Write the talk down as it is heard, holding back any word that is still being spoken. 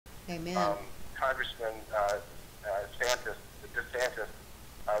Amen. Congressman DeSantis,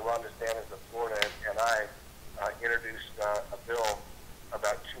 Ron DeSantis of Florida, and I introduced a bill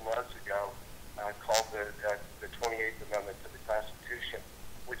about 2 months ago called the 28th Amendment to the Constitution,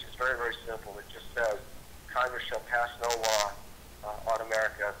 which is very, very simple. It just says Congress shall pass no law on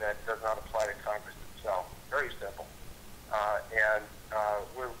America that does not apply to Congress itself. Very simple. And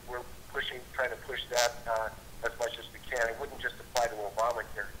we're trying to push that as much as we can. It wouldn't just apply to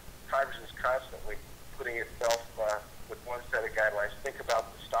Obamacare. Congress is constantly putting itself with one set of guidelines. Think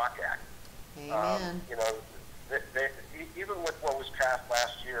about the Stock Act. Amen. Even with what was passed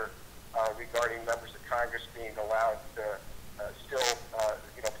last year regarding members of Congress being allowed to still,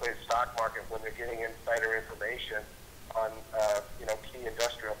 play the stock market when they're getting insider information on, key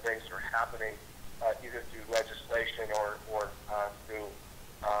industrial things that are happening either through legislation or through,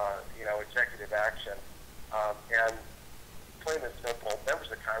 executive action. And plain and simple,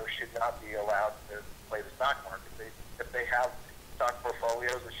 members of Congress should not be allowed to play the stock market. If they have stock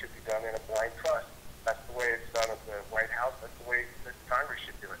portfolios, it should be done in a blind trust. That's the way it's done at the White House. That's the way that Congress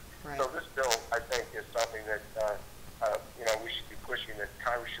should do it. Right. So this bill, I think, is something that, we should be pushing, that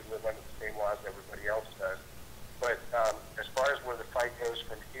Congress should live under the same laws everybody else does. But as far as where the fight goes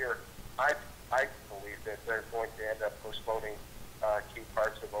from here, I believe that they're going to end up postponing key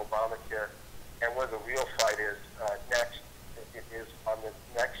parts of Obamacare. And where the real fight is next is on the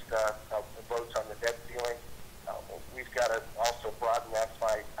next votes on the debt ceiling. We've got to also broaden that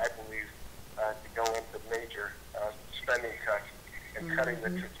fight, I believe, to go into major spending cuts and cutting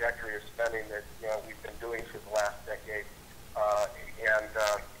the trajectory of spending that we've been doing for the last decade, and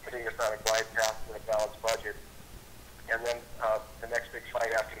putting us on a glide path for a balanced budget. And then the next big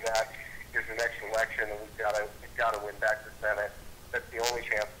fight after that is the next election, and we've got to win back the Senate. That's the only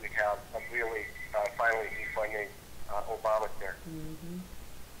chance we have of really finally defunding Obamacare.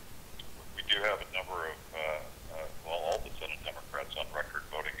 We do have a number of, all the Senate Democrats on record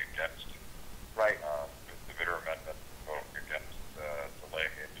voting against Right. The Vitter Amendment, voting against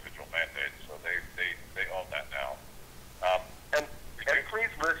delaying individual mandates, so they own that now. And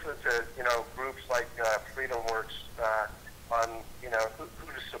please listen to groups like Freedom Works on who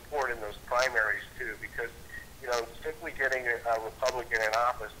to support in those primaries too, because simply getting a Republican in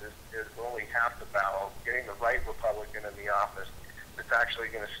office is only half the battle. Getting the right Republican in the office that's actually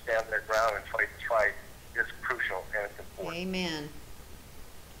going to stand their ground and fight the fight is crucial, and it's important. Amen.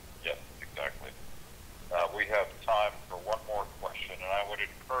 Yes, exactly. We have time for one more question, and I would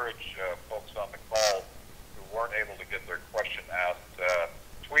encourage folks on the call who weren't able to get their question asked,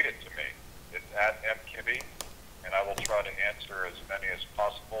 tweet it to me. It's at @mkibbe, and I will try to answer as many as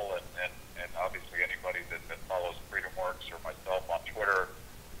possible. And obviously anybody that follows FreedomWorks or myself on Twitter,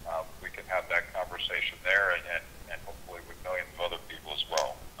 we can have that conversation there, and hopefully with millions of other people as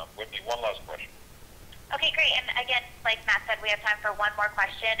well. Whitney, one last question. Okay, great. And again, like Matt said, we have time for one more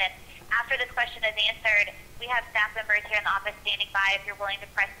question. And after this question is answered, we have staff members here in the office standing by if you're willing to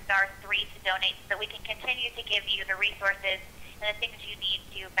press *3 to donate so that we can continue to give you the resources and the things you need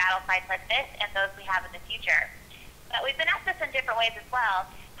to battle fights like this and those we have in the future. But we've been asked this in different ways as well.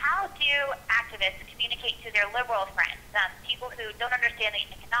 How do activists communicate to their liberal friends, people who don't understand the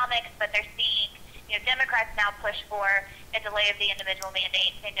economics, but they're seeing Democrats now push for a delay of the individual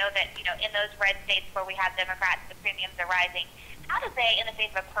mandates? They know that, in those red states where we have Democrats, the premiums are rising. How do they, in the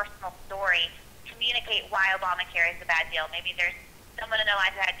face of a personal story, communicate why Obamacare is a bad deal? Maybe there's someone in their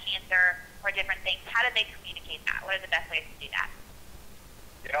life who had cancer or different things. How do they communicate that? What are the best ways to do that?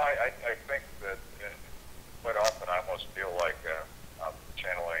 I think that quite often I almost feel like I'm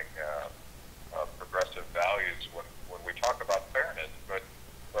channeling progressive values when we talk about fairness, but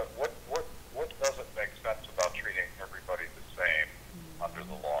what doesn't make sense about treating everybody the same under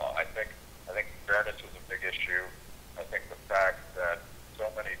the law? I think fairness is a big issue. I think the fact that so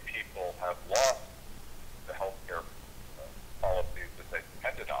many people have lost the health care policies that they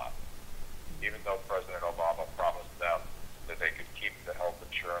depended on, even though President Obama promised them that they could keep the health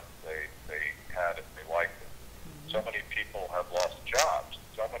insurance they had if they liked it. So many people have lost jobs.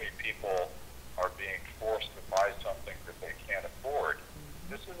 So many people are being forced to buy something that they can't afford.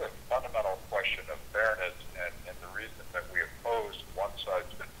 This is a fundamental question of fairness, and the reason that we oppose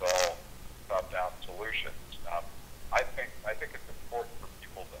one-size-fits-all top-down solutions. I think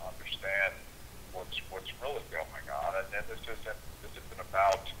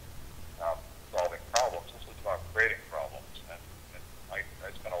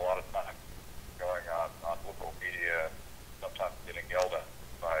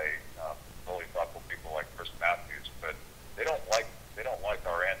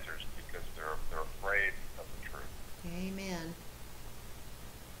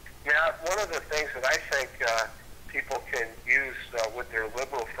one of the things that I think people can use with their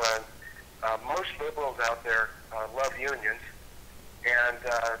liberal friends, most liberals out there love unions, and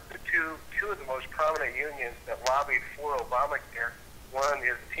the two of the most prominent unions that lobbied for Obamacare, one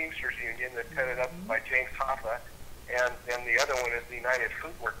is the Teamsters Union that's headed up by James Hoffa, and the other one is the United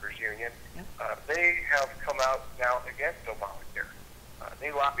Food Workers Union. Yep. They have come out now against Obamacare.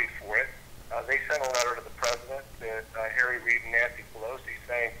 They lobbied for it. They sent a letter to the president, Harry Reid and Nancy Pelosi,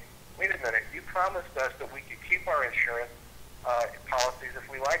 saying, wait a minute, you promised us that we could keep our insurance policies if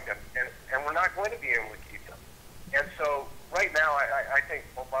we like them, and we're not going to be able to keep them. And so right now, I think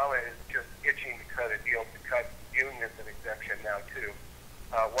Obama is just itching to cut a deal to cut unions and exemption now, too.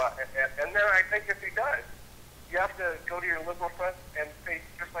 And then I think if he does, you have to go to your liberal friends and say,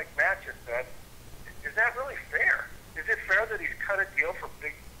 just like Matt just said, is that really fair? Is it fair that he's cut a deal for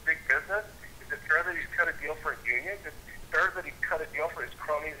big business? Is it fair that he's cut a deal for unions? Is it fair that he cut a deal for his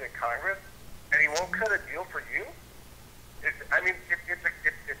cronies in Congress, and he won't cut a deal for you? It's a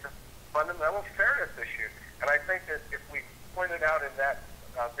fundamental fairness issue. And I think that if we point it out in that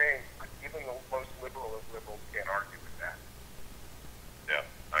vein, even the most liberal of liberals can't argue with that. Yeah,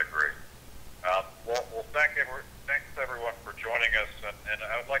 I agree. Well, thanks everyone for joining us, and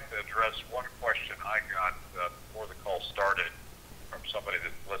I would like to address one question I got before the call started from somebody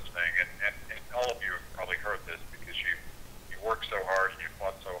that's listening, and all of you have probably heard this because you worked so hard and you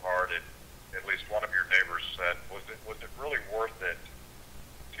fought so hard, and at least one of your neighbors said, was it really worth it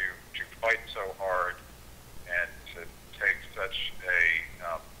to fight so hard and to take such a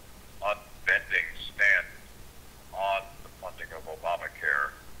unbending stance on the funding of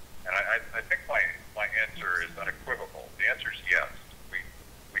Obamacare? And I think my answer is unequivocal. The answer is yes.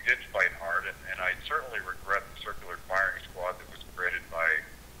 We did fight hard, and I certainly regret the circular firing squad that was created by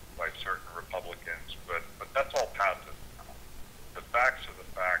certain Republicans, but that's all passive now. The facts are the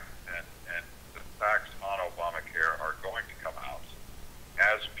facts, and the facts on Obamacare are going to come out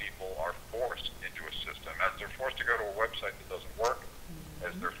as people are forced into a system, as they're forced to go to a website that doesn't work,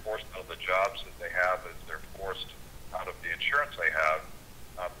 as they're forced out of the jobs that they have, as they're forced out of the insurance they have.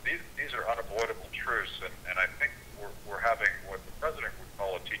 These are unavoidable truths, and I think we're having what the president would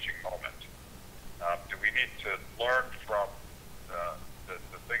call a teaching moment. Do we need to learn from the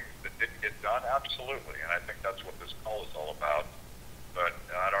things that didn't get done? Absolutely, and I think that's what this call is all about. But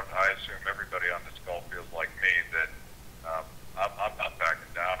I assume everybody on this call feels like me that I'm not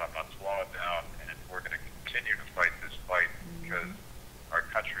backing down, I'm not slowing down, and we're going to continue to fight this fight because our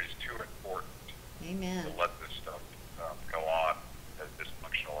country is too important Amen. to let this stuff go on as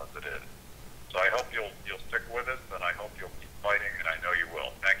dysfunctional as it is. So I hope you'll stick with us, and I hope you'll keep fighting, and I know you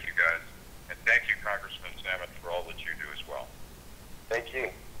will. Thank you, guys. And thank you, Congressman Salmon, for all that you do as well. Thank you.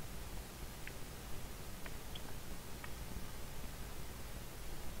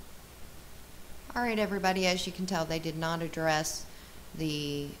 All right, everybody, as you can tell, they did not address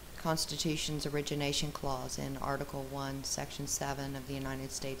the Constitution's origination clause in Article 1, Section 7 of the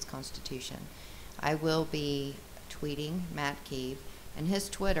United States Constitution. I will be tweeting Matt Kibbe, and his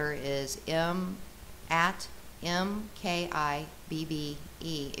Twitter is at MKIBBE,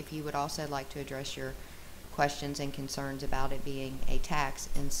 if you would also like to address your questions and concerns about it being a tax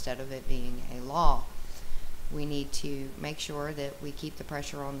instead of it being a law. We need to make sure that we keep the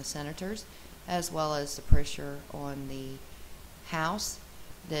pressure on the senators as well as the pressure on the House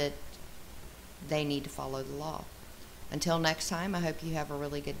that they need to follow the law. Until next time, I hope you have a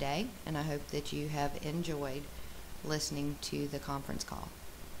really good day, and I hope that you have enjoyed listening to the conference call.